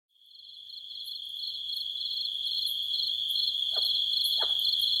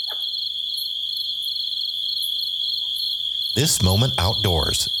This Moment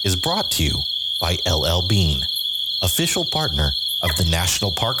Outdoors is brought to you by LL Bean, official partner of the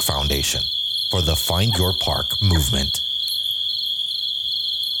National Park Foundation for the Find Your Park movement.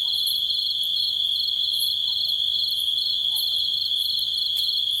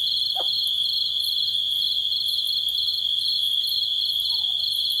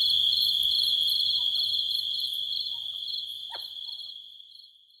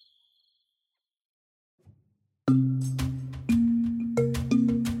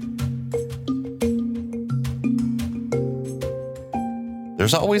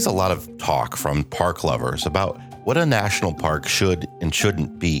 There's always a lot of talk from park lovers about what a national park should and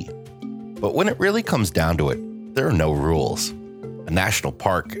shouldn't be. But when it really comes down to it, there are no rules. A national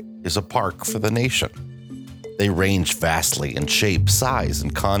park is a park for the nation. They range vastly in shape, size,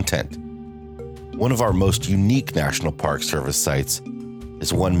 and content. One of our most unique National Park Service sites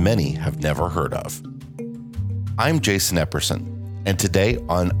is one many have never heard of. I'm Jason Epperson, and today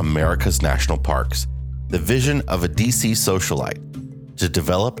on America's National Parks, the vision of a DC socialite to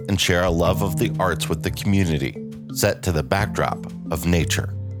develop and share a love of the arts with the community, set to the backdrop of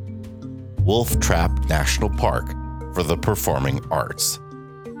nature. Wolf Trap National Park for the Performing Arts.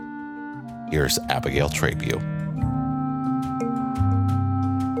 Here's Abigail Trabue.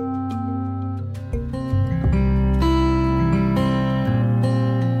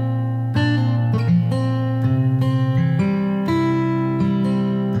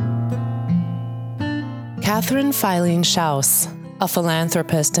 Catherine Filene Schaus, a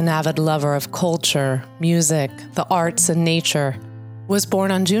philanthropist and avid lover of culture, music, the arts, and nature, was born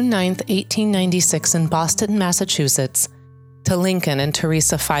on June 9, 1896 in Boston, Massachusetts, to Lincoln and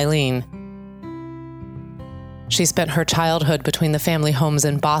Teresa Filene. She spent her childhood between the family homes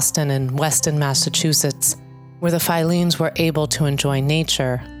in Boston and Weston, Massachusetts, where the Filenes were able to enjoy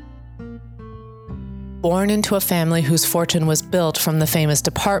nature. Born into a family whose fortune was built from the famous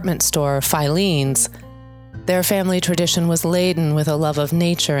department store Filene's, their family tradition was laden with a love of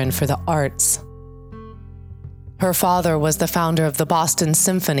nature and for the arts. Her father was the founder of the Boston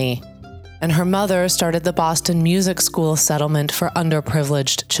Symphony, and her mother started the Boston Music School settlement for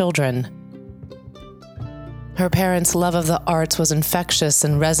underprivileged children. Her parents' love of the arts was infectious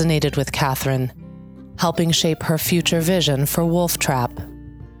and resonated with Catherine, helping shape her future vision for Wolf Trap.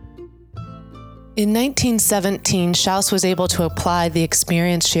 In 1917, Schaus was able to apply the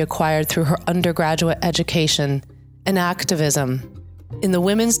experience she acquired through her undergraduate education and activism in the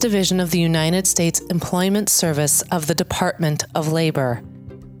Women's Division of the United States Employment Service of the Department of Labor.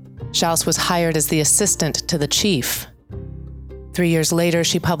 Schaus was hired as the assistant to the chief. 3 years later,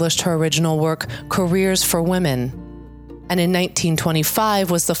 she published her original work, Careers for Women, and in 1925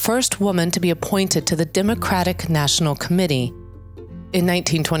 was the first woman to be appointed to the Democratic National Committee. In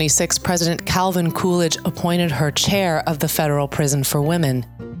 1926, President Calvin Coolidge appointed her chair of the Federal Prison for Women.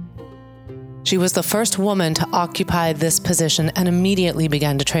 She was the first woman to occupy this position and immediately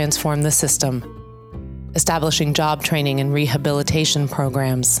began to transform the system, establishing job training and rehabilitation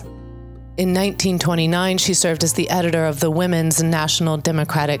programs. In 1929, she served as the editor of the Women's National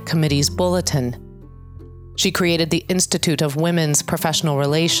Democratic Committee's Bulletin. She created the Institute of Women's Professional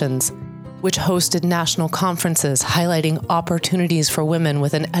Relations, which hosted national conferences highlighting opportunities for women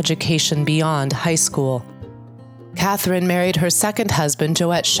with an education beyond high school. Catherine married her second husband,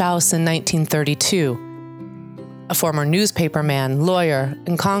 Joet Schaus, in 1932. A former newspaperman, lawyer,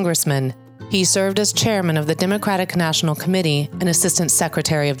 and congressman, he served as chairman of the Democratic National Committee and assistant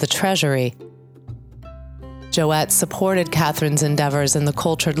secretary of the Treasury. Joet supported Catherine's endeavors in the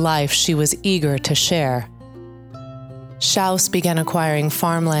cultured life she was eager to share. Schaus began acquiring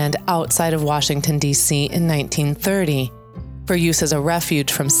farmland outside of Washington, D.C. in 1930 for use as a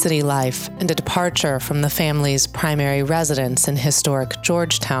refuge from city life and a departure from the family's primary residence in historic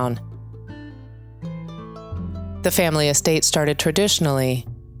Georgetown. The family estate started traditionally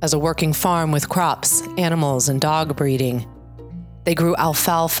as a working farm with crops, animals, and dog breeding. They grew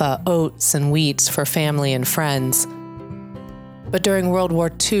alfalfa, oats, and wheats for family and friends. But during World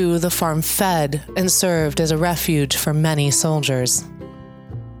War II, the farm fed and served as a refuge for many soldiers.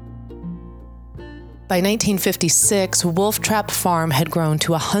 By 1956, Wolf Trap Farm had grown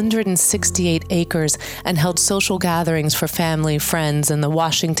to 168 acres and held social gatherings for family, friends, and the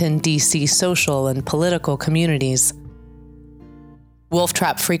Washington, D.C. social and political communities. Wolf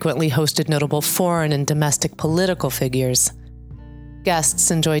Trap frequently hosted notable foreign and domestic political figures. Guests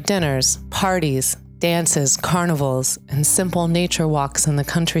enjoyed dinners, parties, dances, carnivals, and simple nature walks in the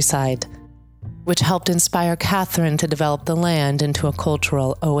countryside, which helped inspire Catherine to develop the land into a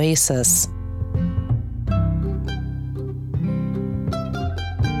cultural oasis.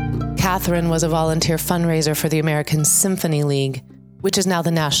 Catherine was a volunteer fundraiser for the American Symphony League, which is now the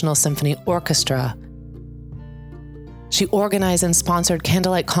National Symphony Orchestra. She organized and sponsored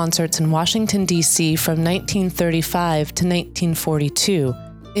candlelight concerts in Washington, D.C. from 1935 to 1942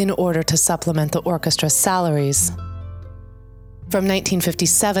 in order to supplement the orchestra's salaries. From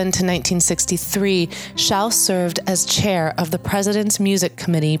 1957 to 1963, Schaus served as chair of the President's Music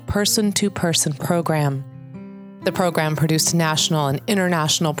Committee Person-to-Person program. The program produced national and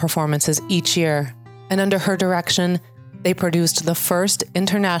international performances each year, and under her direction, they produced the first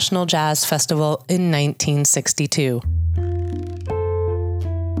International Jazz Festival in 1962.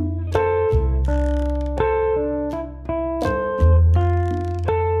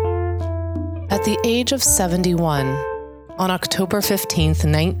 At the age of 71, on October 15,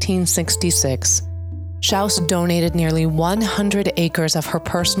 1966, Schaus donated nearly 100 acres of her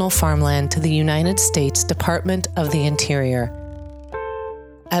personal farmland to the United States Department of the Interior,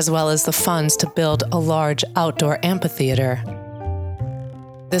 as well as the funds to build a large outdoor amphitheater.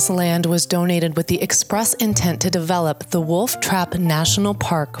 This land was donated with the express intent to develop the Wolf Trap National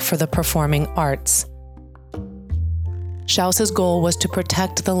Park for the performing arts. Schaus's goal was to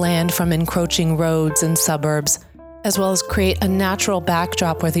protect the land from encroaching roads and suburbs, as well as create a natural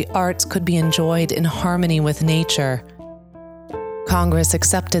backdrop where the arts could be enjoyed in harmony with nature. Congress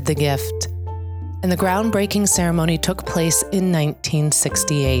accepted the gift, and the groundbreaking ceremony took place in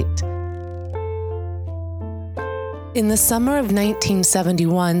 1968. In the summer of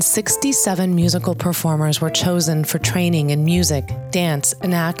 1971, 67 musical performers were chosen for training in music, dance,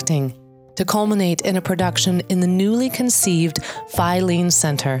 and acting, to culminate in a production in the newly conceived Filene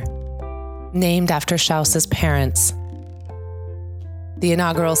Center, named after Schaus's parents. The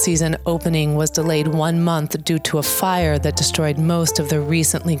inaugural season opening was delayed 1 month due to a fire that destroyed most of the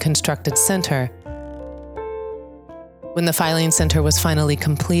recently constructed center. When the Filene Center was finally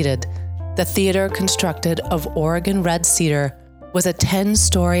completed, the theater, constructed of Oregon red cedar, was a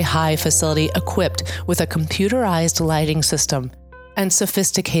 10-story high facility equipped with a computerized lighting system and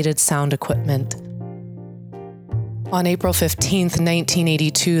sophisticated sound equipment. On April 15,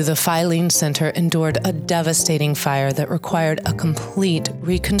 1982, the Filene Center endured a devastating fire that required a complete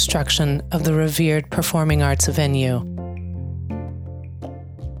reconstruction of the revered performing arts venue.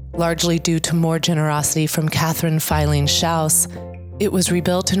 Largely due to more generosity from Catherine Filene Schaus, it was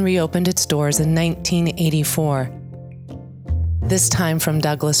rebuilt and reopened its doors in 1984, this time from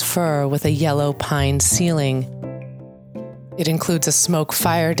Douglas fir with a yellow pine ceiling. It includes a smoke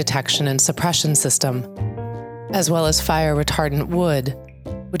fire detection and suppression system, as well as fire-retardant wood,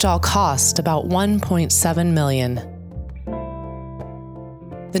 which all cost about $1.7 million.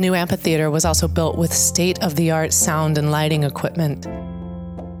 The new amphitheater was also built with state-of-the-art sound and lighting equipment.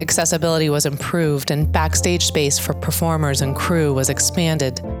 Accessibility was improved, and backstage space for performers and crew was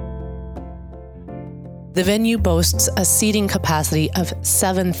expanded. The venue boasts a seating capacity of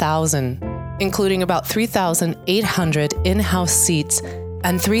 7,000, including about 3,800 in-house seats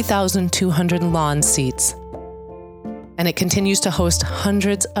and 3,200 lawn seats. And it continues to host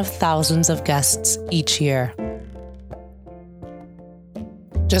hundreds of thousands of guests each year.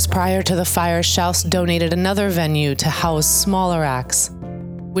 Just prior to the fire, Schaus donated another venue to house smaller acts,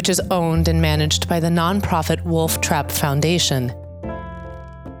 which is owned and managed by the nonprofit Wolf Trap Foundation.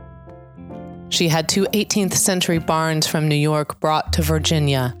 She had 2 18th century barns from New York brought to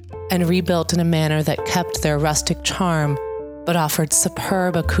Virginia and rebuilt in a manner that kept their rustic charm, but offered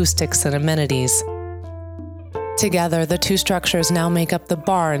superb acoustics and amenities. Together, the two structures now make up the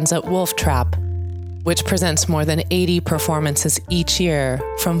Barns at Wolf Trap, which presents more than 80 performances each year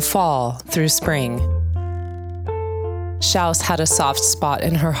from fall through spring. Schaus had a soft spot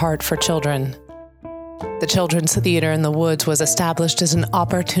in her heart for children. The Children's Theater in the Woods was established as an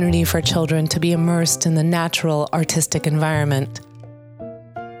opportunity for children to be immersed in the natural, artistic environment.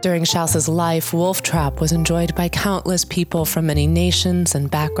 During Schaus's life, Wolf Trap was enjoyed by countless people from many nations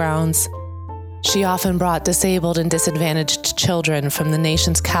and backgrounds. She often brought disabled and disadvantaged children from the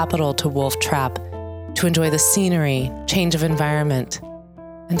nation's capital to Wolf Trap to enjoy the scenery, change of environment,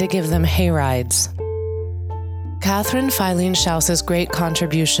 and to give them hayrides. Catherine Filene Schaus's great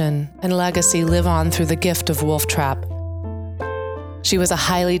contribution and legacy live on through the gift of Wolf Trap. She was a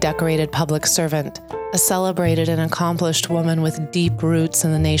highly decorated public servant, a celebrated and accomplished woman with deep roots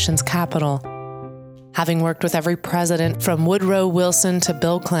in the nation's capital, having worked with every president from Woodrow Wilson to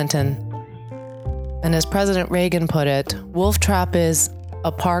Bill Clinton. And as President Reagan put it, Wolf Trap is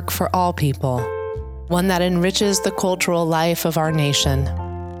a park for all people, one that enriches the cultural life of our nation.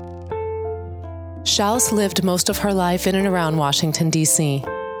 Schaus lived most of her life in and around Washington, D.C.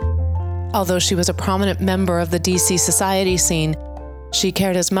 Although she was a prominent member of the D.C. society scene, She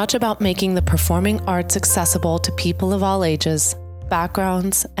cared as much about making the performing arts accessible to people of all ages,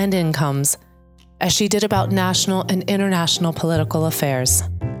 backgrounds, and incomes as she did about national and international political affairs.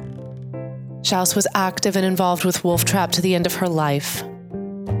 Schaus was active and involved with Wolf Trap to the end of her life.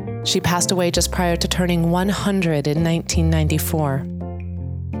 She passed away just prior to turning 100 in 1994.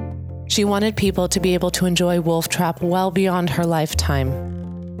 She wanted people to be able to enjoy Wolf Trap well beyond her lifetime.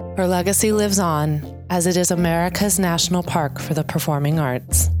 Her legacy lives on, as it is America's national park for the performing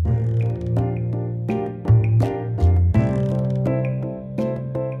arts.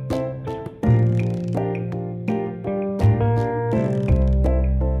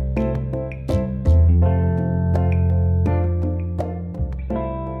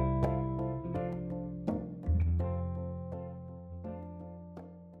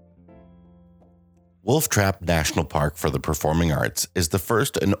 Wolf Trap National Park for the Performing Arts is the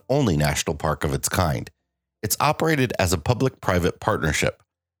first and only national park of its kind. It's operated as a public-private partnership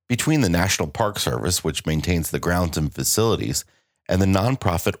between the National Park Service, which maintains the grounds and facilities, and the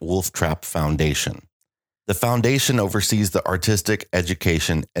nonprofit Wolf Trap Foundation. The foundation oversees the artistic,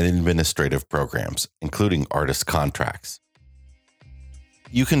 education, and administrative programs, including artist contracts.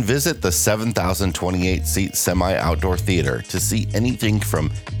 You can visit the 7,028-seat semi-outdoor theater to see anything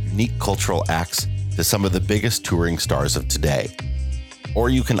from unique cultural acts to some of the biggest touring stars of today. Or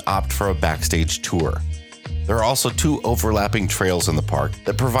you can opt for a backstage tour. There are also 2 overlapping trails in the park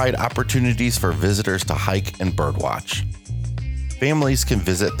that provide opportunities for visitors to hike and birdwatch. Families can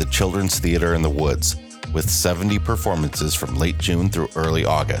visit the Children's Theater in the Woods, with 70 performances from late June through early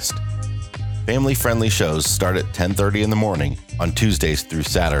August. Family-friendly shows start at 10:30 in the morning on Tuesdays through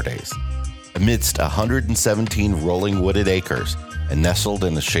Saturdays. Amidst 117 rolling wooded acres and nestled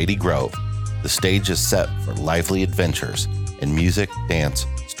in a shady grove, the stage is set for lively adventures in music, dance,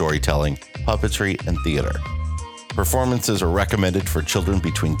 storytelling, puppetry, and theater. Performances are recommended for children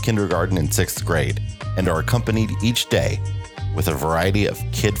between kindergarten and 6th grade and are accompanied each day with a variety of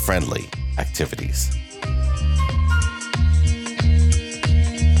kid-friendly activities.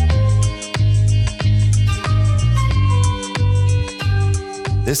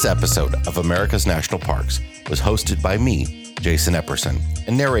 This episode of America's National Parks was hosted by me, Jason Epperson,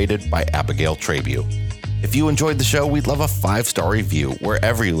 and narrated by Abigail Trabue. If you enjoyed the show, we'd love a 5-star review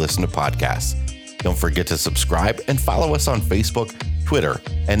wherever you listen to podcasts. Don't forget to subscribe and follow us on Facebook, Twitter,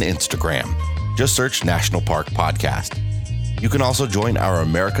 and Instagram. Just search National Park Podcast. You can also join our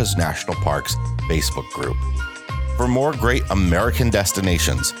America's National Parks Facebook group. For more great American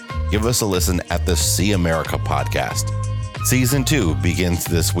destinations, give us a listen at the See America podcast. Season 2 begins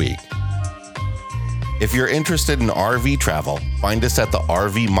this week. If you're interested in RV travel, find us at the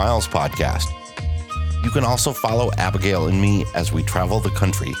RV Miles podcast. You can also follow Abigail and me as we travel the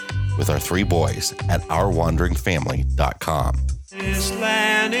country with our 3 boys at OurWanderingFamily.com. This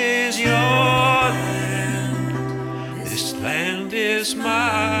land is your land. This land is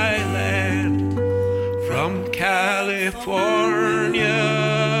my land. From California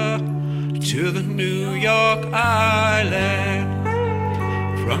to the New York Island.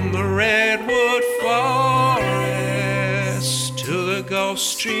 From the Redwood Forest to the Gulf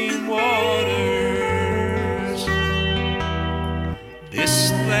Stream waters.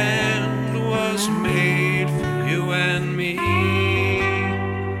 This land was made for you and me.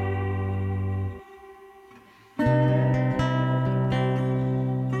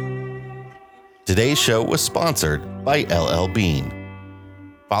 Today's show was sponsored by LL Bean.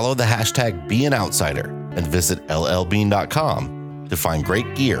 Follow the hashtag #BeAnOutsider and visit llbean.com to find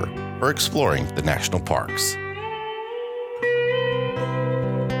great gear for exploring the national parks.